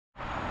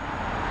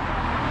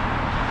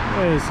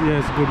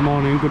Yes, good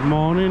morning,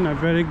 a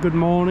very good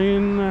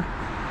morning.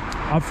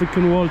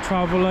 African world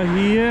traveler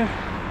here.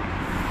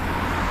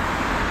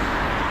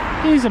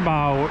 It's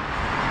about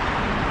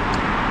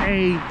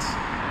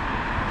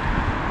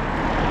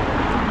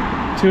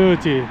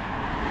 8:30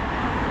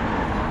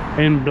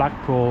 in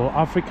Blackpool.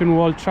 African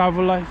world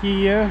traveler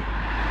here,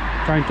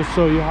 trying to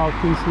show you how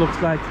things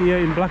looks like here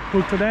in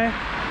Blackpool today.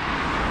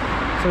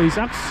 So it's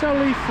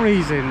actually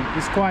freezing,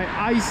 it's quite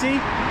icy.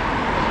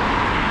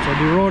 So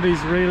the road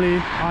is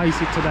really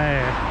icy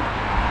today.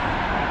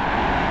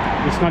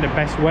 It's not the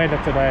best weather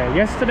today.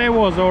 Yesterday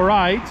was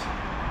alright.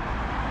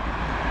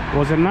 It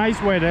was a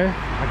nice weather.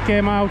 I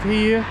came out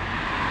here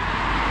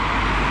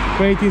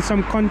creating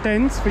some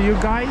contents for you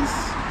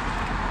guys.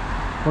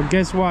 But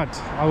guess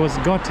what? I was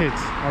gutted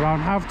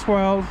around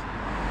 12:30.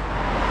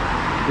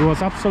 It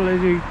was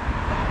absolutely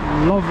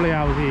lovely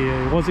out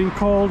here. It wasn't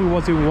cold, it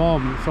wasn't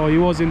warm, so it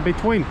was in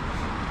between.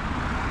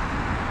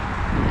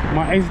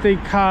 My SD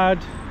card,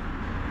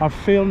 I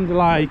filmed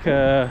like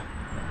an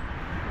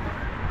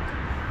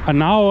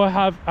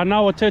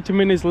hour 30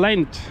 minutes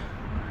length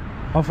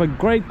of a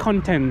great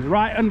content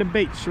right on the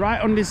beach,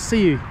 right on the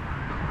sea.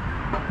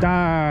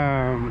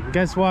 Damn,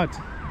 guess what?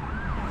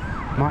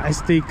 My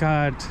SD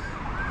card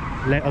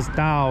let us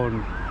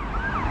down,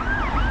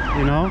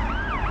 you know.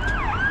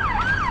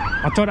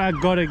 I thought I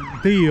got a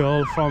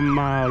deal from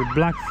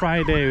Black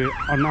Friday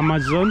on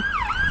Amazon.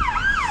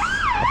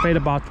 I paid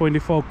about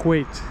 24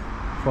 quid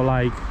for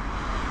like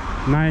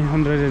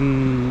 900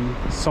 and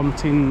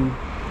something,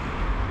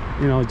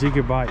 you know,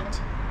 gigabyte.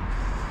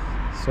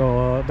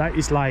 So that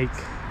is like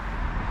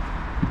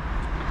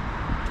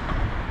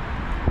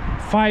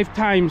 5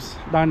 times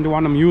than the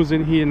one I'm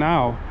using here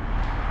now,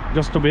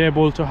 just to be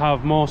able to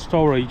have more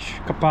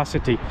storage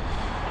capacity.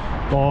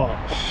 But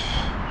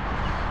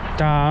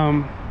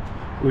damn,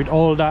 with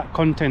all that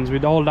content,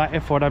 with all that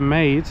effort I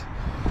made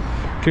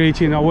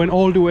creating, I went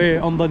all the way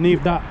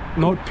underneath that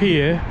North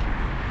Pier.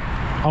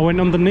 I went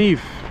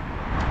underneath,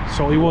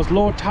 so it was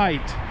low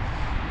tide,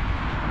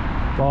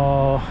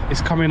 but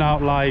it's coming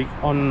out like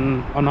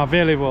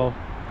unavailable,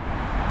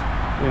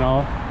 you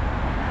know,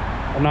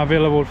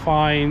 unavailable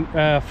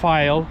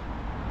file.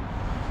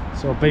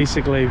 So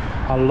basically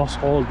I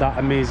lost all that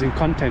amazing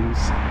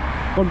contents.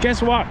 But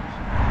guess what?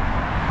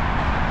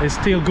 There's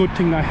still good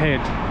thing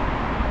ahead.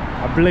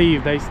 I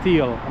believe they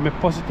still, I'm a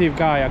positive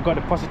guy. I got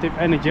a positive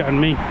energy on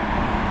me.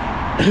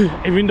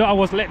 Even though I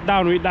was let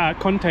down with that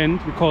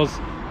content, because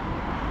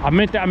I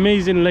met the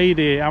amazing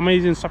lady,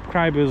 amazing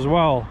subscriber as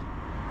well.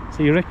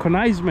 So he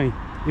recognized me.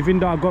 Even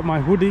though I got my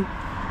hoodie,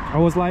 I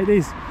was like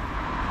this.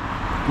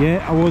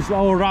 Yeah, I was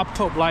all wrapped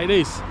up like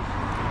this.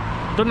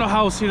 Don't know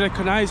how she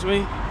recognized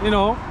me, you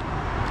know.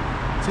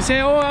 She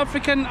said, oh,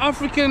 African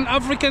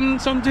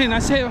something. I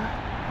said,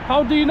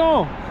 how do you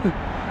know?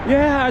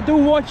 Yeah, I do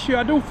watch you,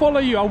 I do follow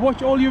you, I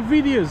watch all your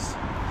videos.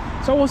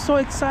 So I was so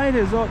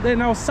excited. So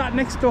then I was sat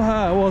next to her,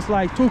 I was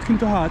like talking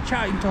to her,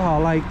 chatting to her,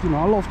 like, you know,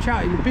 I love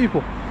chatting to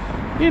people,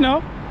 you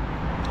know.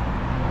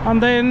 And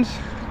then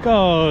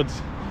God,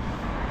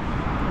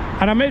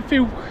 and I met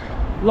few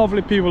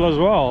lovely people as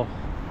well.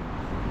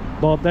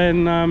 But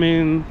then I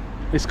mean,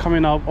 it's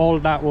coming out, all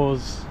that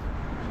was,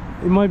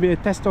 it might be a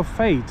test of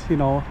fate, you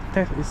know.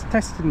 It's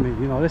testing me,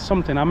 you know. There's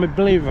something, I'm a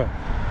believer,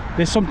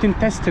 there's something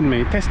testing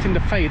me, testing the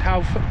fate.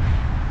 How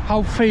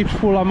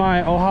faithful am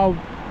I, or how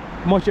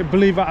much a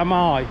believer am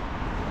I,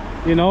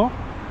 you know.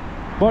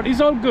 But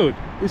it's all good,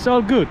 it's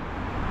all good.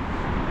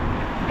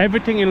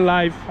 Everything in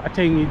life, I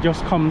think it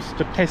just comes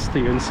to test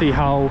you and see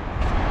how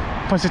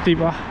positive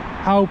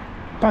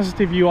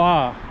you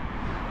are,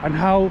 and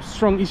how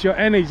strong is your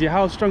energy,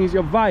 how strong is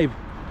your vibe,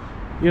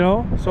 you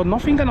know. So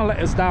nothing gonna let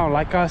us down,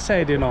 like I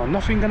said, you know,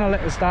 nothing gonna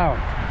let us down.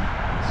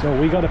 So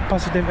we got a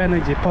positive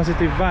energy,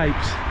 positive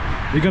vibes.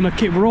 We're gonna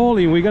keep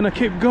rolling, we're gonna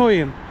keep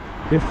going.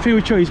 The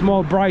future is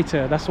more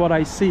brighter, that's what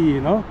I see, you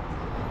know.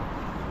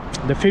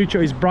 The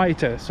future is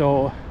brighter.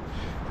 So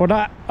for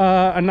that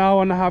an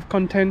hour and a half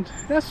content,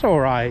 that's all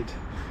right.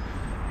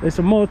 There's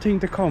some more thing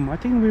to come. I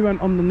think we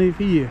went underneath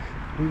here,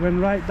 we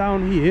went right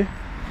down here,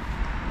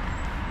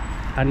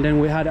 and then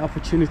we had the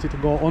opportunity to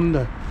go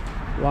under,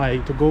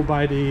 like to go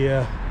by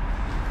the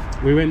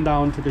we went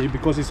down to the,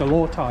 because it's a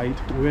low tide,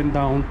 we went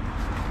down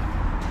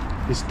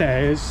the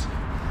stairs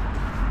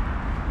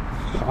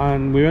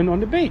and we went on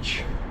the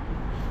beach.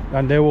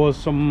 And there was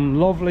some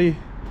lovely,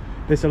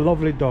 there's a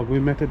lovely dog. We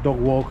met a dog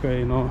walker,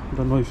 you know, I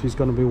don't know if he's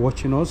gonna be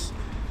watching us,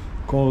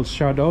 called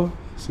Shadow.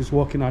 She's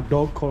walking our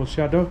dog called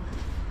Shadow.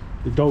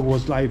 The dog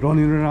was like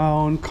running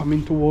around,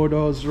 coming toward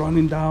us,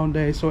 running down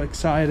there, so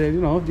excited, you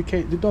know.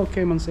 The dog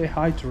came and said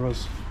hi to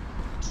us.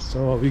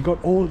 So we got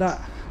all that,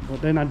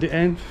 but then at the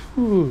end,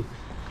 we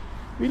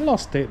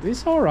lost it.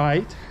 It's all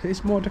right,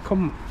 it's more to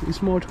come,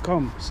 it's more to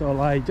come. So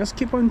like, just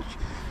keep on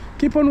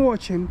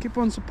watching, keep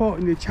on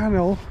supporting the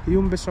channel. You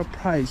won't be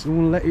surprised, we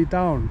won't let you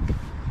down.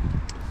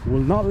 We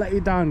will not let you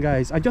down,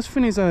 guys. I just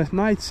finished a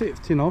night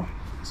shift, you know,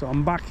 so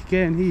I'm back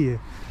again here,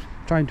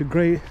 trying to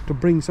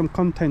bring some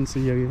contents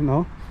here, you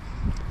know.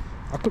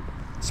 I could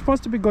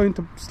supposed to be going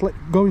to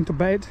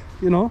bed,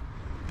 you know,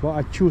 but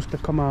I choose to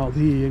come out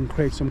here and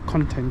create some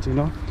content, you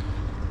know.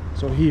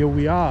 So here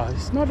we are.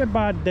 It's not a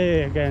bad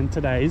day again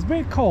today. It's a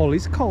bit cold.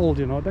 It's cold,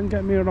 you know, don't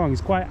get me wrong.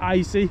 It's quite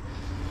icy,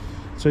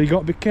 so you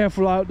got to be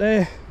careful out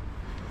there.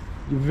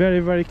 You're very,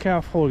 very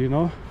careful, you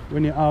know,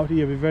 when you're out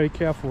here. Be very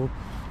careful.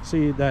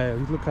 See it there,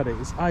 look at it,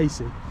 it's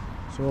icy.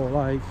 So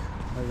like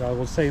I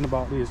was saying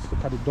about this,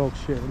 look at the dog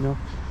shit, you know.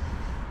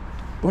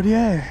 But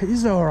yeah,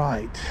 it's all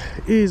right.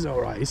 It's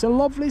all right. It's a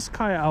lovely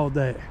sky out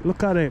there.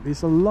 Look at it.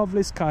 It's a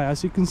lovely sky.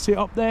 As you can see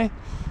up there,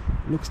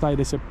 it looks like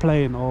there's a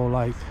plane, or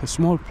like a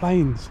small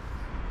planes.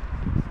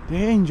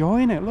 They're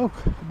enjoying it. Look,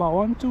 about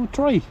 1, 2,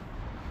 3.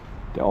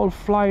 They're all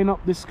flying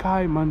up the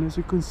sky, man. As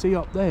you can see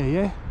up there,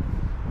 yeah.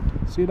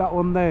 See that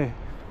one there?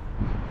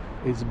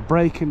 It's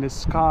breaking the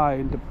sky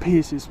into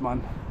pieces,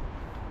 man.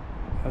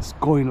 It's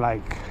going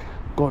like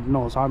God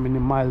knows how many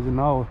miles an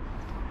hour.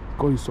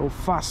 Going so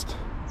fast.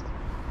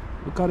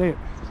 Look at it.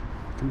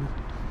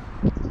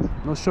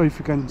 Not sure if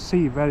you can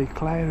see very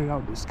clearly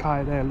out the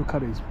sky there. Look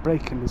at it, it's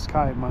breaking the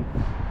sky, man.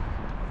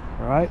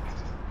 Alright,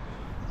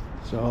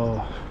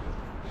 so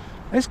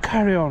let's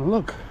carry on.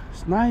 Look,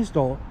 it's nice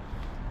though.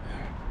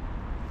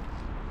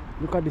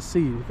 Look at the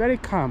sea, very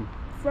calm,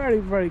 very,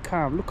 very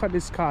calm. Look at the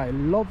sky,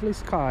 lovely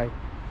sky.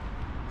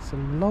 It's a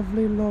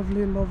lovely,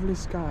 lovely, lovely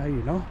sky,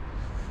 you know.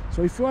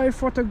 So if you are a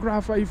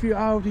photographer, if you're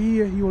out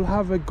here, you will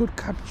have a good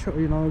capture,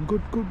 you know, a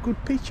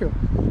good picture.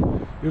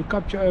 You'll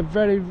capture a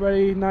very,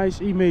 very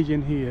nice image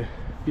in here,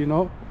 you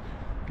know.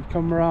 You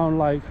come around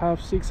like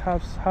half 6,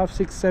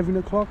 7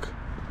 o'clock,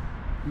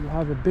 you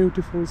have a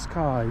beautiful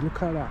sky.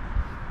 Look at that.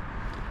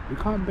 You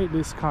can't beat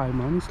this sky,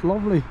 man. It's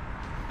lovely.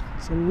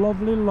 It's a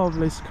lovely,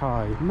 lovely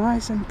sky.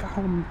 Nice and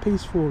calm,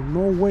 peaceful,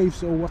 no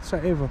waves or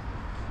whatsoever.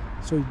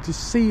 So the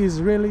sea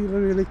is really,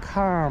 really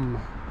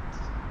calm,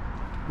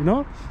 you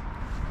know.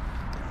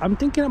 I'm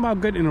thinking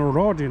about getting a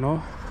rod, you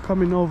know,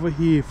 coming over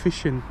here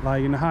fishing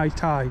like in high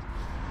tide.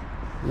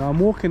 You know, I'm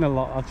walking a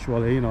lot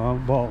actually, you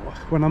know, but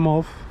when I'm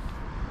off,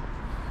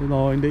 you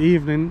know, in the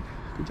evening,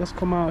 I just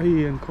come out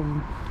here and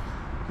come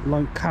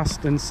like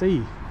cast and see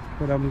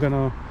what I'm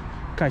gonna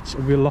catch.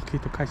 I'll be lucky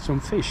to catch some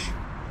fish.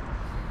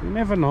 You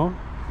never know.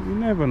 You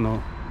never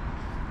know.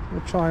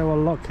 We'll try our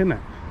luck,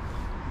 innit?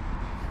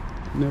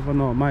 You never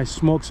know. Might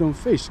smoke some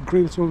fish,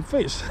 grill some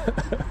fish.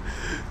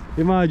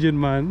 Imagine,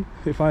 man,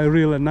 if I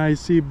reel a nice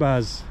sea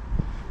bass.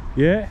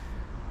 Yeah,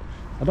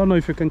 I don't know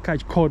if you can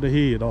catch cod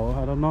here though.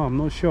 I don't know, I'm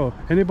not sure.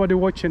 Anybody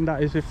watching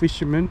that is a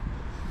fisherman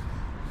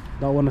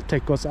that want to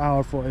take us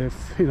out for a,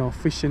 you know,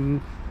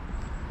 fishing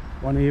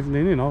one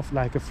evening, you know,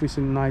 like a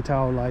fishing night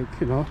out, like,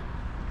 you know,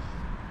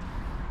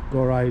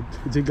 go ride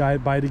the guy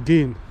by the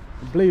Gin.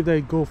 I believe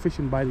they go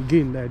fishing by the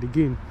Gin there, the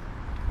Gin,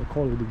 they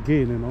call it the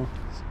Gin, you know.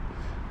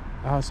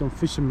 I have some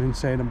fishermen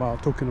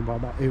talking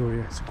about that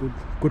area. It's a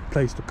good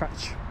place to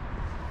catch.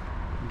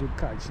 Good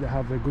catch. They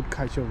have a good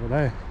catch over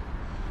there.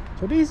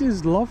 So this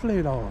is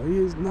lovely though. It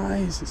is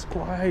nice. It's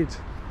quiet.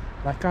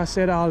 Like I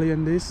said earlier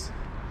in this,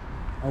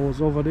 I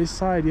was over this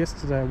side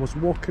yesterday. I was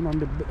walking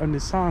on the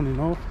sand, you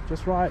know,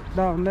 just right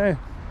down there.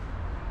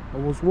 I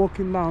was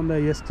walking down there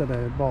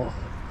yesterday, but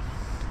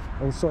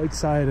I was so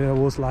excited. I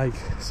was like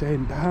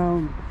saying,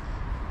 damn,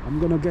 I'm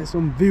gonna get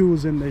some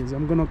views in this.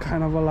 I'm gonna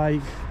kind of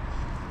like,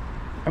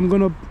 I'm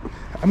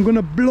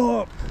gonna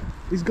blow up.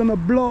 It's gonna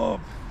blow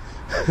up.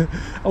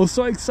 I was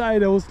so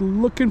excited. I was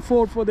looking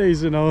forward for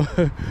this, you know.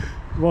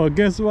 Well,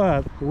 guess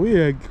what?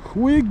 We're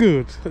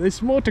good.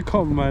 There's more to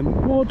come, man.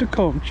 More to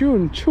come.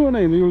 Tune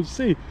in. You'll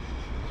see.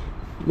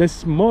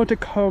 There's more to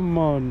come,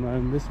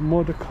 man. There's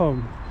more to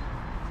come.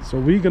 So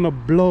we're gonna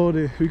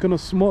we're gonna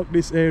smoke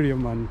this area,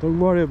 man. Don't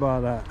worry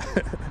about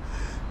that.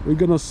 We're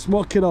gonna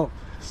smoke it up.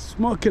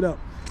 Smoke it up.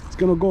 It's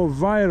gonna go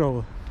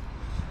viral.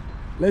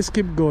 Let's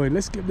keep going.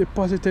 Let's keep the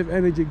positive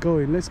energy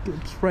going. Let's keep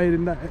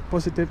spreading that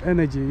positive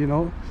energy, you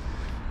know.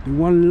 The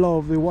one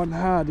love, the one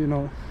heart, you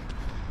know.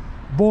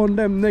 Burn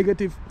them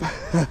negative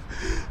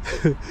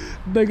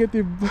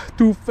negative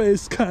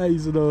two-faced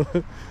guys, you know.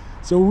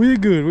 So we're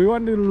good. We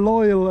want a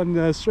loyal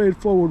and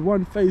straightforward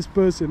one-faced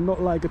person,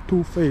 not like a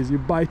two-faced. You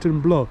bite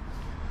and blow.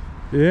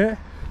 Yeah,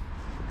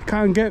 you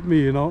can't get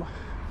me, you know.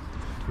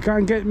 You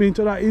can't get me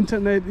into that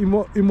internet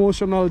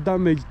emotional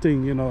damage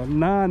thing, you know.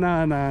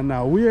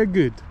 Nah. We are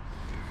good.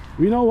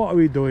 We know what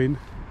we're doing,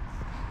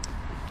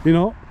 you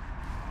know.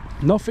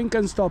 Nothing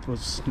can stop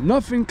us.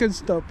 Nothing can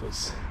stop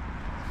us.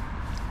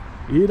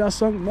 You hear that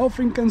song?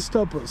 Nothing can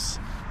stop us.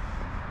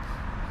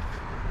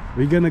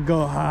 We're gonna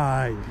go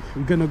high.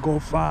 We're gonna go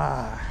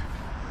far.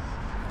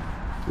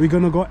 We're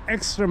gonna go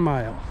extra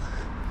mile.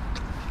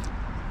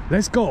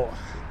 Let's go.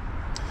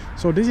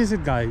 So this is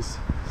it, guys.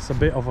 It's a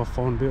bit of a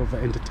fun, bit of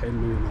an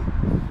entertainment, you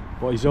know.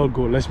 But it's all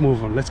good. Let's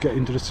move on. Let's get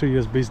into the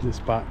serious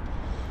business part.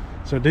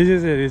 So this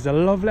is it. It's a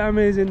lovely,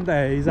 amazing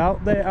day. It's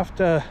out there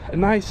after a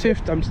night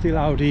shift. I'm still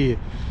out here.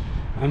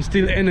 I'm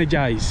still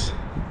energized.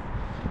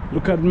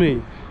 Look at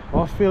me. Do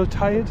I feel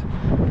tired?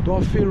 Do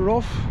I feel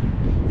rough?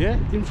 Yeah,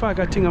 in fact,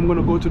 I think I'm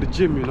gonna go to the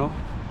gym, you know.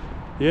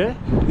 Yeah,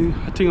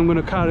 I think I'm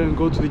gonna carry and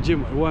go to the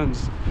gym at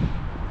once.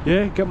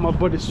 Yeah, get my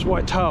body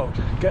sweat out,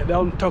 get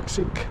down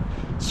toxic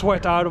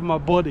sweat out of my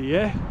body,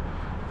 yeah,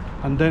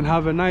 and then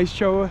have a nice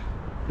shower,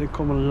 then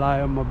come and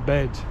lie on my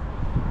bed,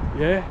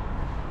 yeah,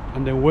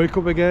 and then wake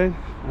up again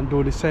and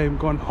do the same,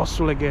 go and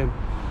hustle again,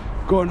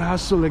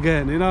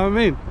 you know what I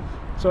mean?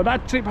 So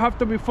that trip have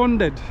to be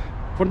funded.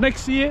 For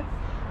next year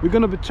we're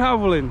gonna be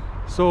traveling,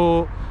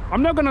 so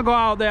I'm not gonna go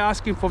out there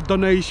asking for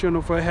donation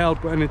or for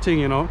help or anything,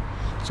 you know.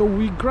 So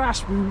we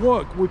grasp, we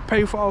work, we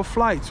pay for our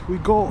flights, we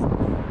go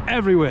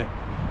everywhere.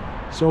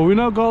 So we're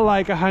not gonna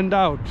like a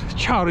handout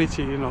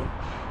charity, you know.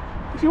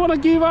 If you want to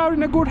give out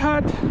in a good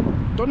heart,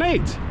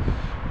 donate,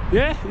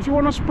 yeah. If you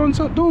want to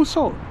sponsor, do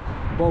so,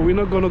 but we're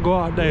not gonna go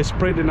out there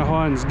spreading our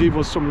hands, give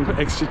us some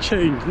extra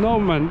change. No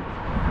man,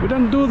 we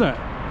don't do that.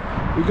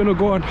 We're gonna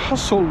go and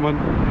hustle, man,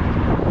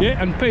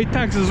 yeah, and pay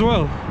tax as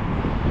well,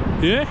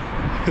 yeah.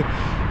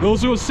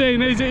 Those who are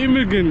saying as an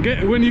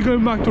immigrant, when you're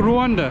going back to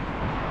Rwanda,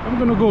 I'm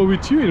gonna go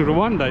with you in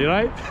Rwanda,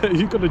 right?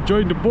 You're gonna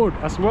join the boat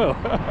as well.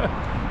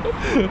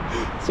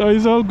 So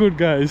it's all good,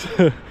 guys.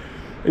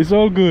 It's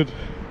all good.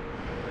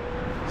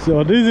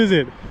 So this is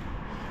it.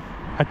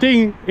 I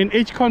think in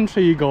each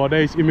country you go,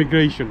 there is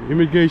immigration.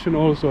 Immigration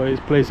also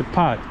plays a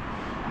part,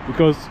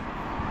 because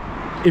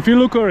if you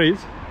look at it,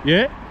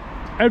 yeah,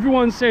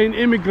 everyone's saying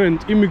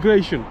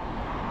immigration,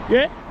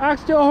 yeah.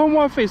 Ask your home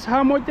office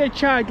how much they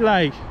charge,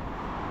 like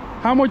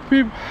how much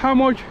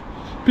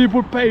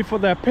people pay for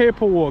their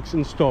paperwork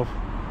and stuff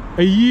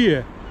a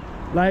year.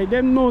 Like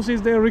them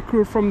nurses they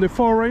recruit from the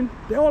foreign,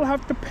 they all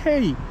have to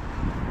pay.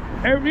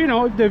 You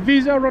know, if the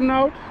visa run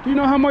out, do you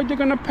know how much they're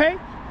gonna pay?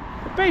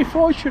 They pay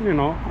fortune, you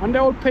know, and they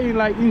all pay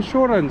like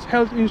insurance,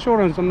 health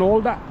insurance and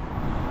all that.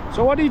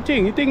 So what do you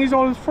think? You think it's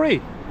all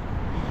free?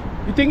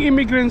 You think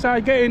immigrants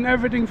are getting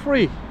everything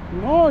free?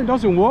 No, it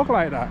doesn't work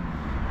like that.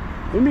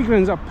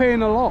 Immigrants are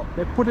paying a lot.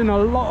 They're putting a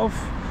lot of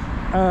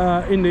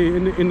in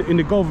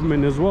the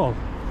government as well,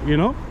 you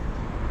know.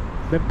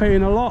 They're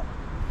paying a lot.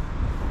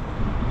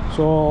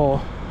 So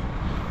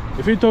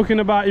if you're talking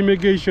about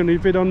immigration,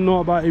 if you don't know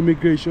about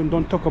immigration,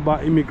 don't talk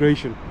about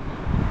immigration,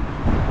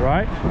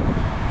 right?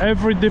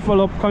 Every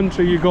developed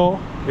country you go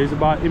is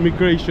about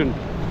immigration.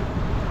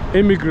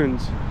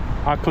 Immigrants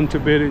are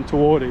contributing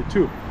toward it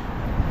too.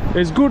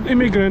 There's good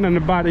immigrant and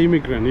a bad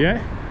immigrant,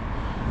 yeah.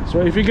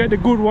 So if you get the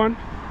good one,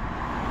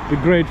 be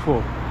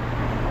grateful.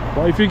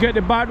 But if you get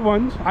the bad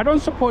ones, I don't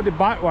support the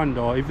bad one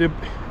though. If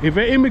an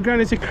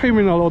immigrant is a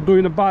criminal or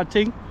doing a bad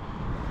thing,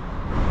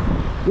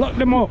 lock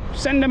them up,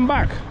 send them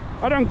back,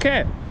 I don't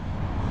care.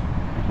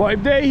 But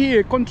if they're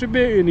here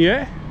contributing,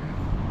 yeah,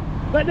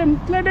 let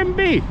them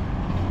be,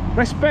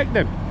 respect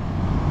them.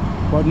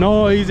 But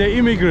no, he's an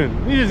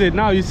immigrant. This is it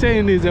now. You're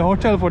saying there's a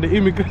hotel for the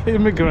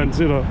immigrants,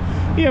 you know.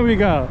 Here we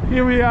go,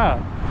 here we are.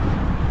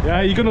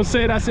 Yeah, you're gonna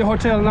say that's a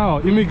hotel now,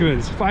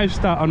 immigrants,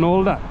 5-star and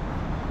all that.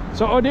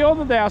 So the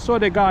other day I saw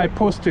the guy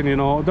posting, you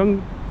know,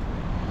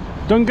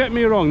 don't get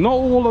me wrong, not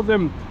all of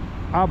them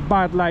are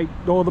bad like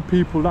the other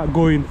people that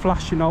go in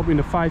flashing up in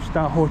a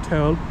 5-star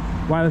hotel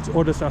whilst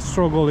others are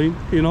struggling,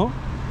 you know.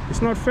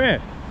 It's not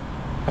fair.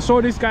 I saw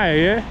this guy,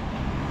 yeah,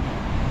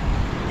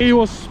 he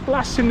was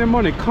splashing the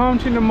money,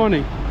 counting the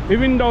money.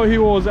 Even though he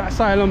was an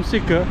asylum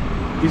seeker,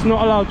 he's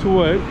not allowed to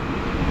work,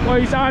 well,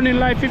 he's earning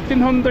like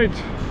 1500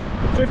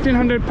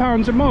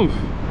 pounds a month,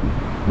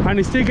 and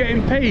he's still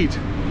getting paid,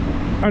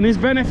 and his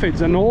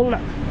benefits and all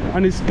that,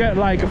 and he's get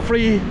like a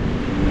free,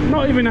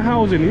 not even a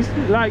housing, he's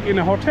like in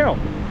a hotel,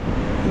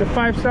 in a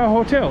 5-star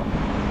hotel.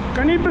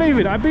 Can you believe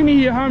it? I've been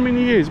here how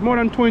many years? More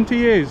than 20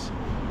 years.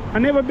 I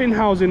never been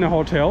housed in a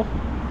hotel.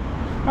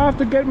 I have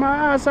to get my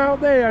ass out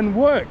there and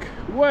work,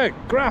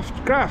 graft,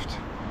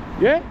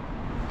 yeah.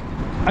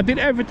 I did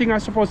everything I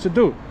was supposed to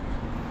do,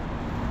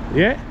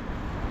 yeah.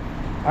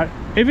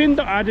 Even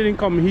though I didn't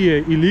come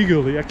here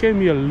illegally, I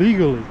came here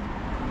legally,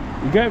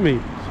 you get me?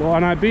 So,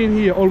 and I've been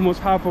here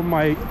almost half of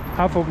my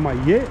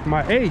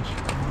age.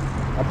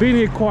 I've been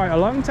here quite a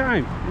long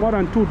time, more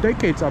than 2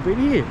 decades I've been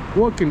here,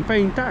 working,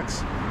 paying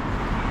tax.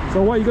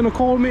 So what, you gonna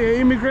call me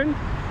an immigrant?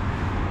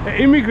 An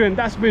immigrant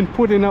that's been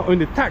putting out in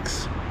the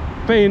tax,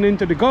 paying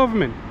into the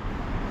government,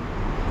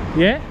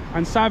 yeah,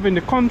 and serving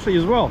the country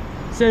as well,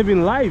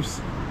 saving lives.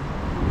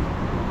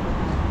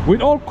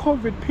 With all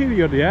COVID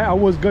period, yeah, I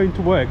was going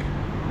to work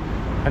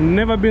and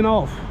never been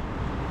off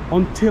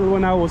until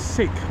when I was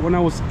sick, when I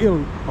was ill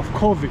of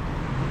COVID.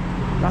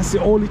 That's the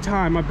only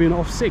time I've been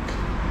off sick,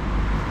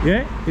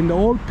 yeah. In the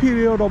whole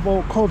period of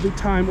all COVID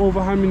time,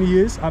 over how many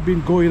years, I've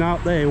been going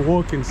out there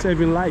working,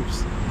 saving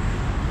lives.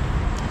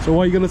 So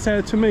what are you gonna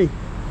say to me?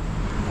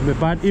 I'm a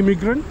bad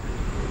immigrant,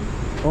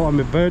 or I'm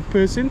a bad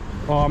person,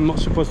 or I'm not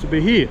supposed to be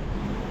here?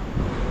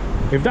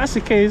 If that's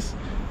the case,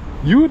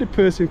 you're the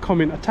person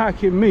coming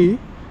attacking me,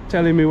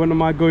 telling me when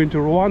am I going to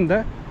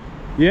Rwanda,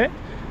 yeah,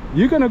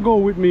 you're gonna go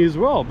with me as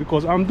well,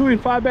 because I'm doing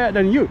far better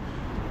than you.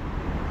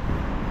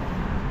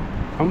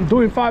 I'm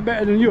doing far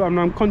better than you, and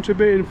I'm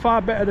contributing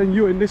far better than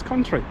you in this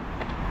country.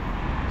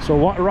 So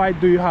what right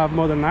do you have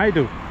more than I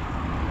do,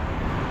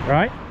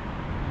 right?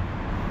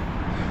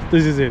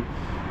 This is it.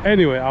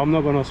 Anyway, I'm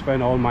not gonna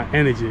spend all my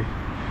energy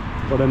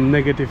for the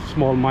negative,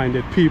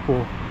 small-minded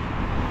people,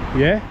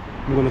 yeah.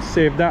 I'm gonna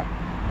save that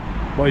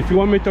But if you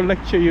want me to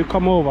lecture you,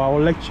 come over, I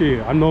will lecture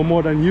you. I know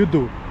more than you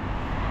do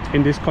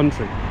in this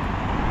country.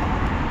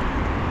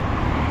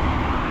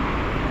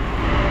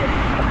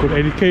 I could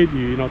educate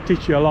you, you know,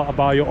 teach you a lot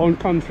about your own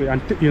country,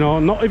 and you know,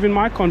 not even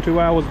my country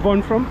where I was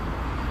born from.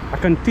 I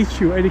can teach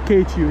you,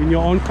 educate you in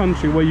your own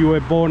country where you were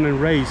born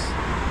and raised.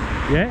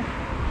 Yeah?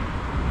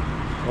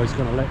 Oh, he's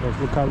gonna let us.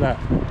 Look at that.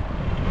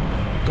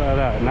 Look at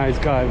that. Nice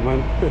guy,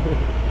 man.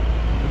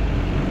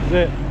 That's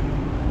it.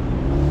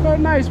 Very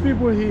nice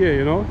people here,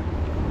 you know.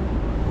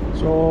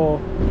 So,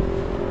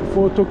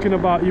 before talking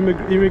about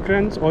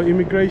immigrants or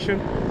immigration,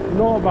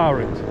 know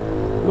about it.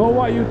 Know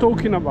what you're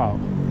talking about.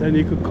 Then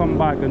you could come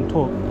back and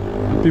talk,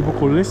 and people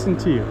could listen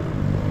to you.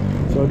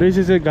 So this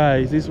is it,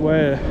 guys. This is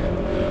where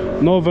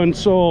Northern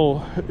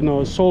Soul, you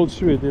know, Soul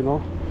Street, you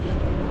know.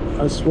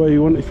 That's where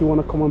you want, if you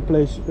want to come and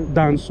play,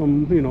 dance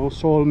some, you know,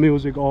 soul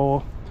music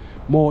or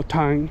more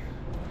tang,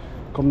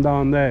 come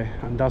down there.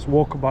 And that's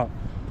walkabout.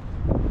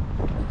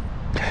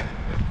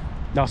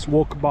 That's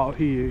walkabout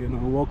here, you know,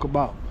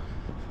 walkabout.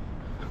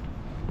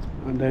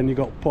 And then you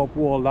got Pop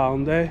Wall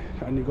down there,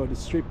 and you got the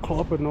strip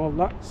club and all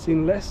that,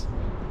 Sinless.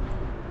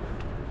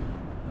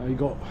 You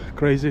got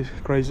crazy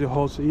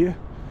horse here,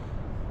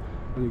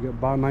 and you got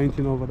Bar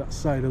 19 over that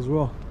side as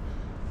well.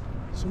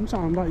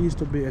 Sometimes that used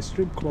to be a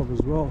strip club as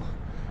well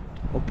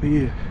up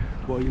here,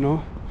 but you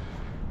know,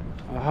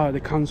 I heard the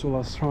council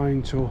was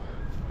trying to,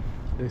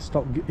 they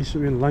stopped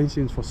issuing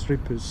license for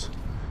strippers,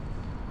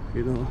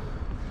 you know.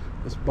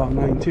 That's Bar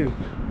 19.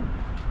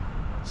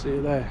 See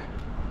there,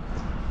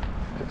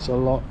 it's a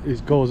lot.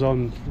 It goes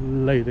on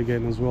late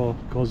again as well,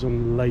 goes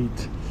on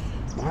late.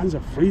 My hands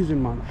are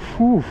freezing, man.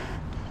 Whew.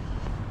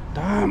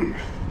 Damn.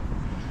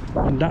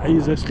 And that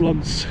is a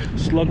slug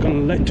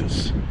and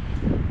lettuce.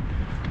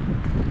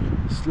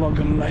 Slug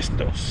and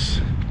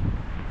lettuce.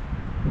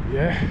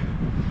 Yeah.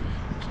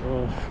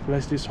 So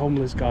bless this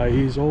homeless guy.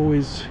 He's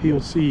always,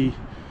 he'll see.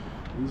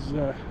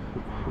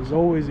 He's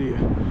always here.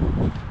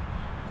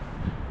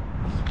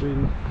 It's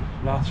been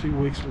last few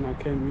weeks when I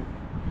came,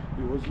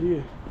 he was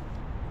here.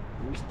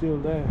 He's still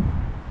there.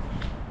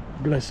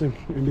 Bless him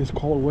in this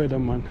cold weather,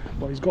 man.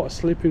 But he's got a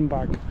sleeping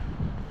bag.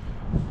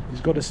 He's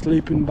got a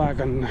sleeping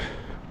bag, and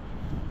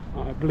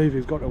I believe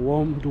he's got a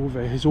warm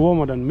duvet. He's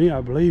warmer than me,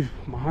 I believe.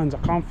 My hands, I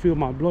can't feel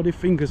my bloody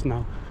fingers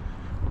now.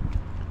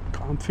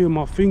 Can't feel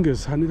my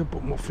fingers. I need to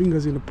put my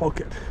fingers in the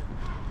pocket.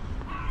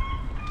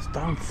 It's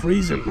damn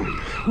freezing, man.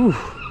 Whew.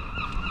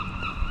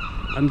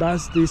 And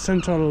that's the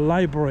central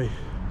library.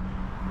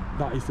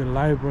 That is the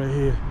library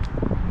here.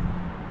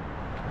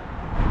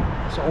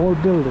 It's an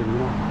old building, you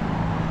know.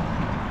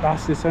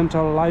 That's the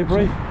central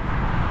library.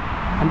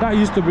 And that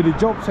used to be the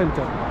job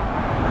center.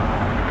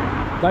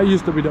 That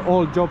used to be the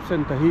old job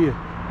center here.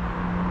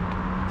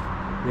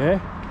 Yeah.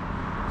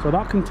 So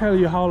that can tell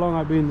you how long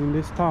I've been in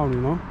this town,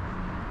 you know.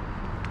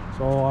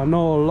 So I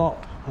know a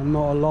lot. I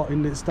know a lot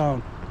in this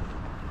town.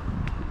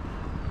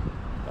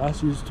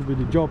 That used to be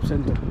the job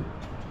center.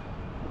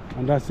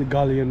 And that's the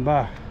Galleon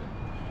Bar.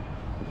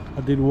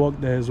 I did work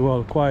there as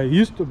well. Quite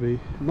used to be,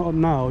 not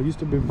now. It used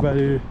to be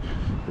very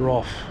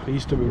rough. It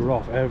used to be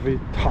rough every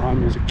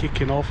time. It's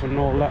kicking off and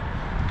all that.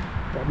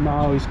 But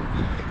now it's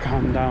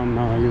calmed down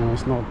now, you know.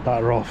 It's not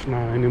that rough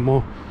now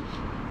anymore.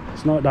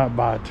 It's not that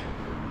bad.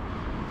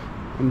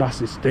 And that's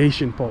the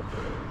station pub.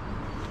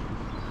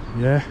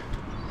 Yeah.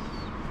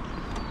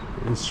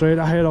 And straight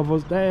ahead of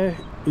us there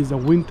is a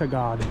winter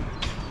garden.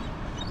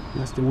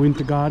 That's the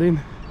winter garden.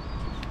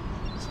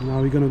 So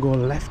now we're gonna go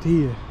left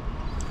here.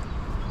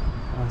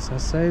 As I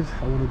said,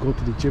 I want to go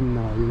to the gym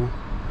now, you know.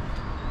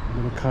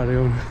 I'm gonna carry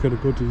on. I'm gonna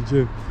go to the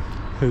gym.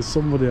 There's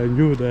somebody I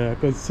knew there. I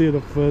could see the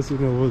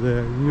person over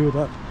there. I knew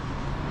that.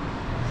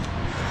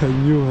 I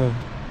knew her.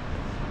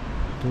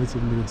 Wait a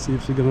minute, see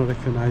if she's gonna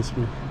recognize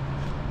me.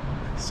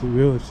 She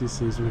will if she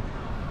sees me.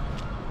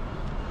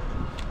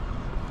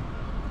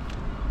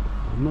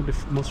 I'm not the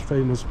most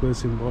famous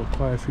person, but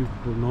quite a few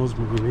people knows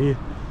me in here.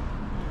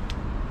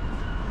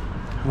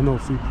 I know a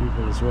few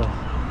people as well.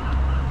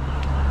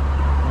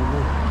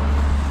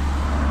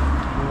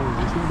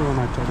 It's not the one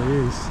I thought it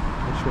is.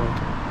 Actually,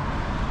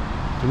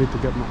 I need to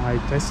get my eye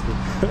tested.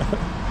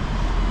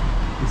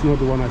 It's not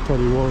the one I thought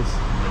it was.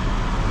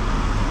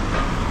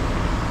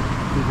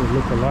 People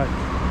look alike,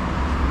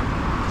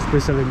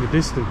 especially in the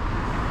distance.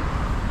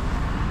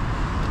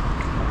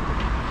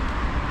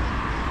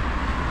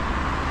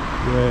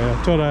 Yeah,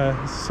 I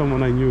thought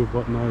someone I knew,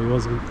 but no, it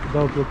wasn't. They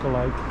don't look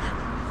alike.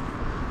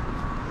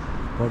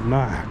 But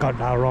nah, I got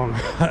that wrong.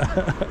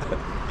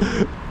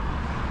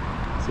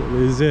 So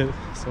this is it.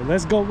 So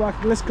let's go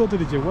back. Let's go to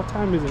the gym. What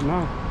time is it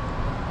now?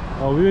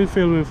 Oh, we've been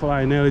filming for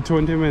like nearly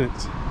 20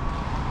 minutes.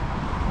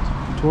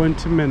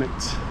 20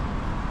 minutes.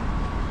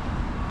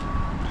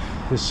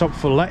 The shop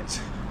for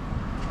let.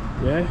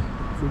 Yeah,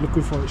 if you're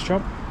looking for a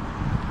shop,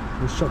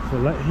 the shop for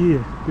let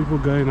here. People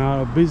going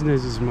out of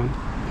businesses, man.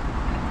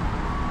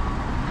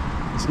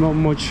 It's not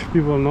much.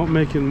 People are not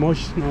making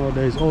much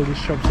nowadays. All these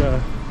shops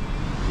are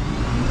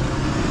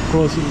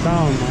closing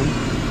down, man.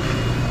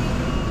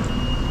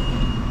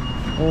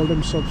 All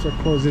them shops are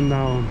closing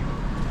down.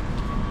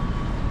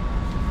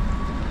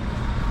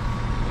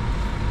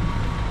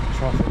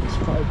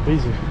 quite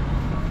busy.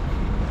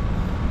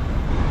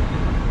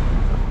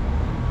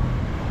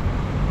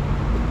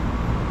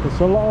 There's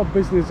a lot of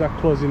business are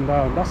closing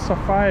down. That's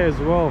Sapphire as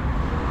well.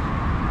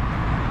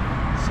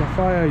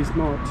 Sapphire is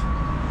not,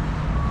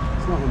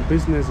 it's not on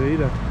business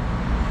either.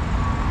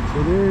 So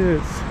it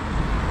is.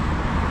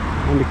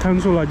 And the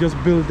council are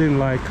just building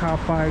like car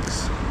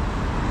parks.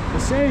 They're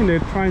saying they're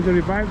trying to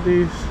revive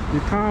the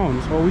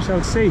town, so we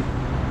shall see.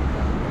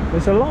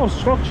 There's a lot of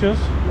structures,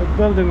 they're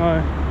building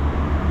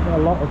a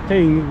lot of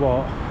things,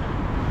 but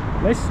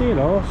let's see, you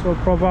know. So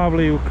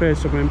probably will create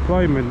some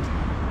employment.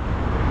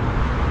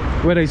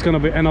 Whether it's going to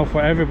be enough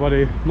for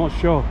everybody, not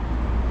sure.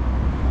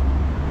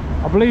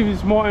 I believe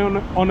it's more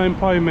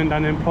unemployment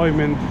than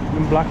employment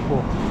in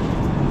Blackpool.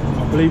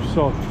 I believe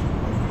so.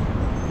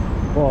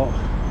 But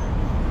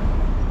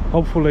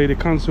hopefully the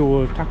council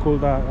will tackle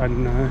that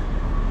and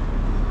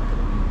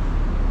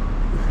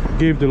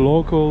give the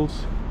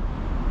locals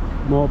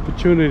more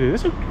opportunity. They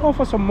should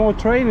offer some more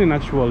training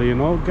actually, you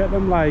know, get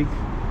them like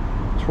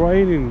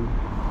training,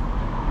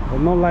 but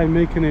not like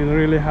making it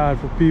really hard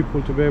for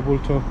people to be able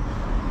to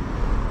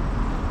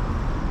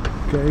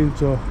get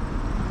into,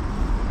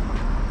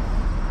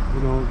 you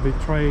know, be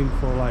trained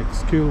for like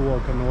skill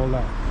work and all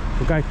that.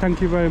 So guys,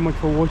 thank you very much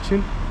for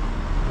watching.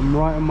 I'm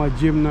right in my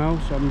gym now,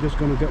 so I'm just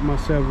gonna get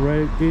myself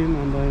ready in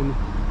and then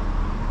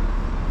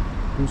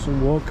do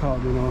some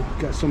workout, you know,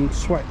 get some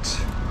sweat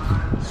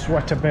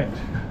a bit.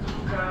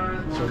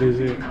 So this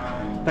is it.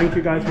 Thank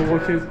you guys for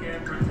watching.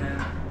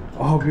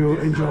 I hope you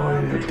enjoy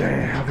your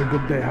day. Have a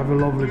good day, have a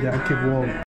lovely day, and keep warm.